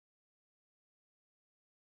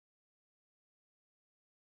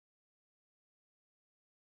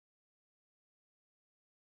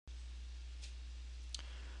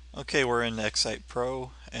Okay, we're in XSitePro,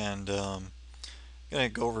 and I'm going to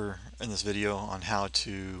go over in this video on how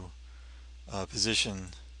to position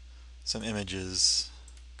some images.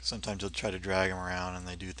 Sometimes you'll try to drag them around and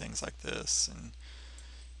they do things like this, and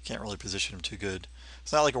you can't really position them too good.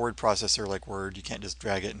 It's not like a word processor like Word. You can't just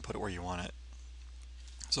drag it and put it where you want it.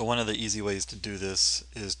 So one of the easy ways to do this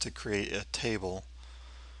is to create a table.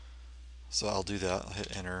 So I'll do that. I'll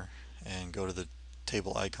hit Enter and go to the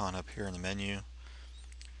table icon up here in the menu.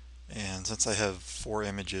 And since I have 4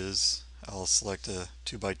 images, I'll select a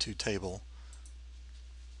 2x2 table,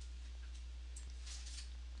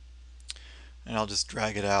 and I'll just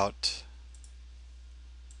drag it out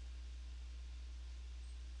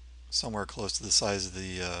somewhere close to the size of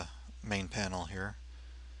the main panel here.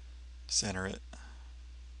 Center it.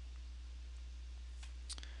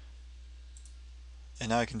 And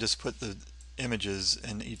now I can just put the images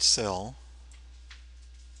in each cell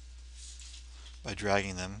by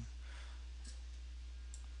dragging them.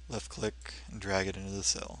 Left click and drag it into the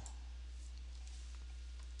cell.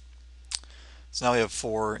 So now we have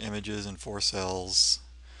 4 images and 4 cells.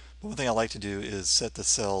 But one thing I like to do is set the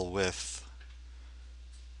cell width.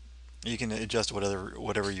 You can adjust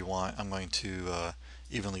whatever you want. I'm going to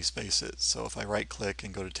evenly space it. So if I right click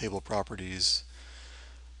and go to table properties,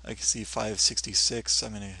 I can see 566.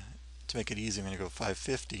 To make it easy, I'm going to go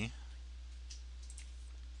 550.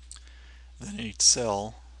 Then in each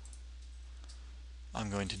cell, I'm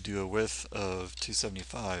going to do a width of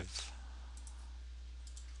 275.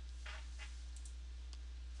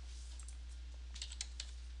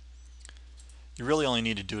 You really only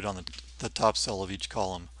need to do it on the top cell of each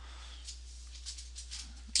column,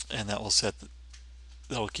 and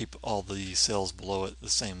that'll keep all the cells below it the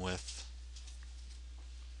same width.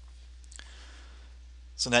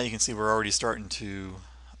 So now you can see we're already starting to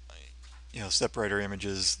separate our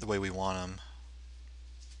images the way we want them.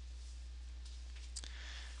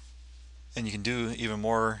 And you can do even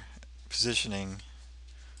more positioning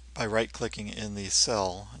by right-clicking in the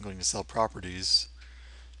cell and going to Cell Properties.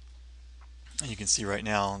 And you can see right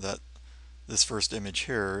now that this first image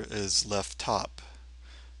here is left top.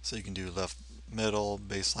 So you can do left middle,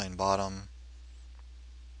 baseline bottom.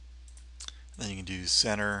 Then you can do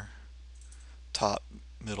center, top,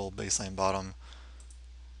 middle, baseline bottom.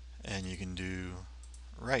 And you can do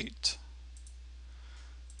right.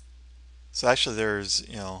 So actually there's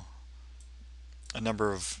a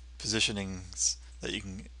number of positionings that you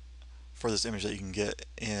can for this image that you can get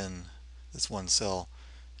in this one cell.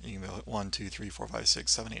 You can go 1, 2, 3, 4, 5,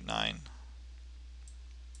 6, 7, 8, 9.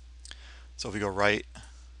 So if we go right,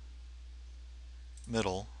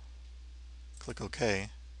 middle, click OK,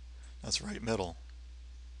 that's right middle.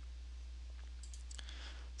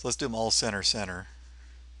 So let's do them all center, center.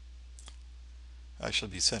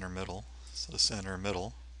 Actually be center, middle. So center,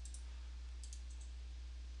 middle.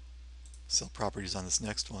 Cell properties on this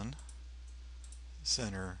next one.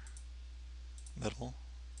 Center, middle.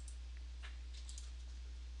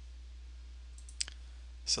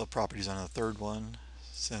 Cell properties on the third one.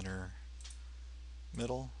 Center,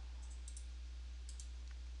 middle.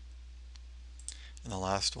 And the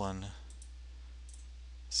last one,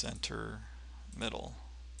 center, middle.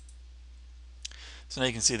 So now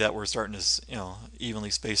you can see that we're starting to evenly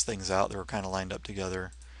space things out. They're kind of lined up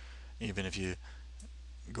together. Even if you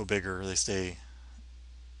go bigger, they stay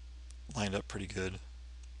lined up pretty good.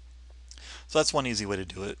 So that's one easy way to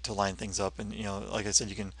do it, to line things up. And like I said,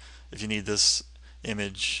 you can, if you need this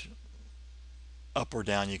image up or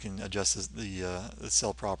down, you can adjust the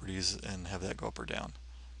cell properties and have that go up or down.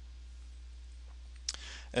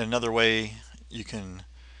 And another way you can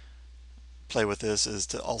play with this is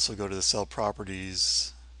to also go to the cell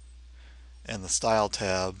properties and the style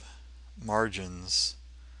tab, margins,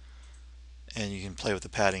 and you can play with the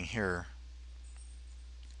padding here.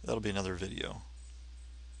 That'll be another video.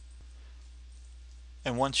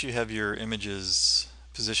 And once you have your images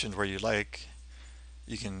positioned where you like,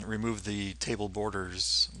 you can remove the table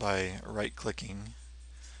borders by right-clicking,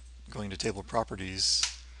 going to table properties,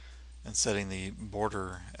 and setting the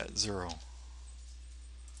border at 0.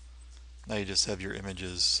 Now you just have your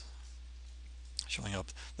images showing up.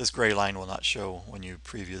 This gray line will not show when you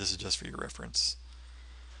preview. This is just for your reference.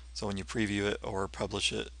 So when you preview it or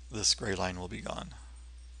publish it, this gray line will be gone.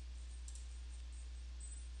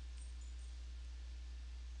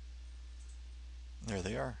 There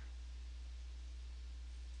they are.